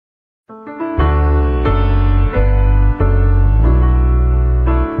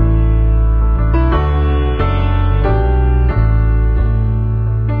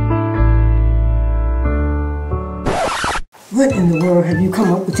What in the world have you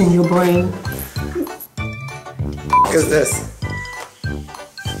come up with in your brain? What is this?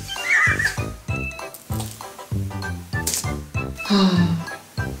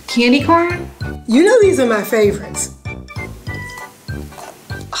 Candy corn? You know these are my favorites.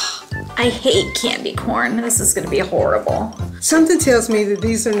 I hate candy corn. This is gonna be horrible. Something tells me that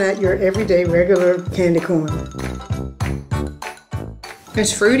these are not your everyday regular candy corn.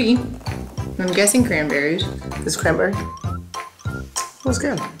 It's fruity. I'm guessing cranberries. This cranberry? What's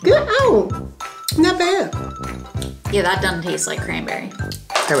good? Good. Oh, not bad. Yeah, that doesn't taste like cranberry.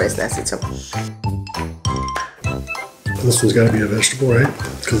 Cranberry's nasty too. This one's got to be a vegetable, right?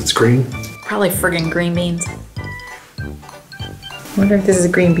 Because it's green. Probably friggin' green beans. I wonder if this is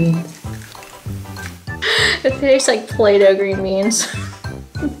green beans. It tastes like Play-Doh green beans.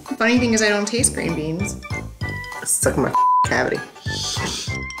 Funny thing is I don't taste green beans. It's stuck in my cavity.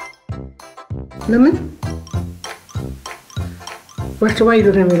 Lemon? Why are you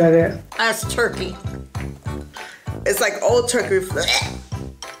looking at me like that? That's turkey. It's like old turkey.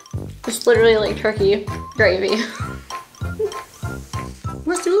 It's literally like turkey gravy.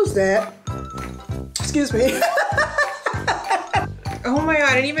 What is that? Excuse me. Oh my god,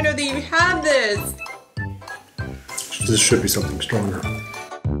 I didn't even know that you had this. This should be something stronger.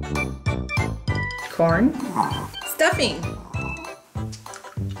 Corn. Stuffing.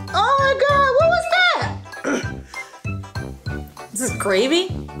 Oh my God, what was that? This is gravy?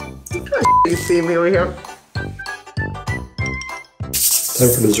 You see me over here? Time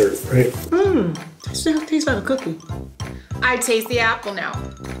for dessert, right? It tastes like a cookie. I taste the apple now.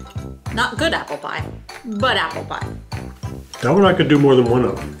 Not good apple pie, but apple pie. That one I could do more than one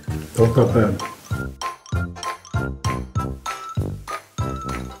of. That's not bad.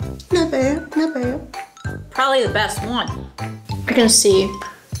 Not bad, not bad. Probably the best one. I can see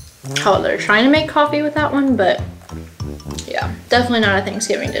how they're trying to make coffee with that one, but yeah, definitely not a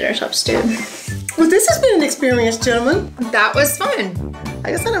Thanksgiving dinner substitute. Well, this has been an experience, gentlemen. That was fun.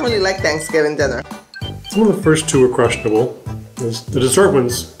 I guess I don't really like Thanksgiving dinner. Some of the first two were questionable. The dessert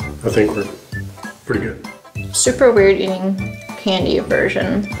ones, I think, were pretty good. Super weird eating candy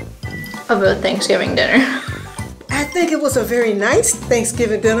version of a Thanksgiving dinner. I think it was a very nice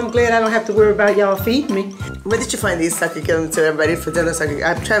Thanksgiving dinner. I'm glad I don't have to worry about y'all feeding me. Where did you find these so I could give them to everybody for dinner?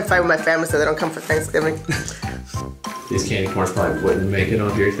 I'm trying to find my family so they don't come for Thanksgiving. These candy corns probably wouldn't make it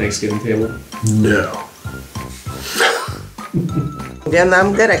onto your Thanksgiving table. No. Yeah, no,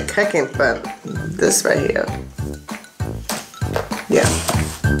 I'm good at cooking, but this right here. Yeah.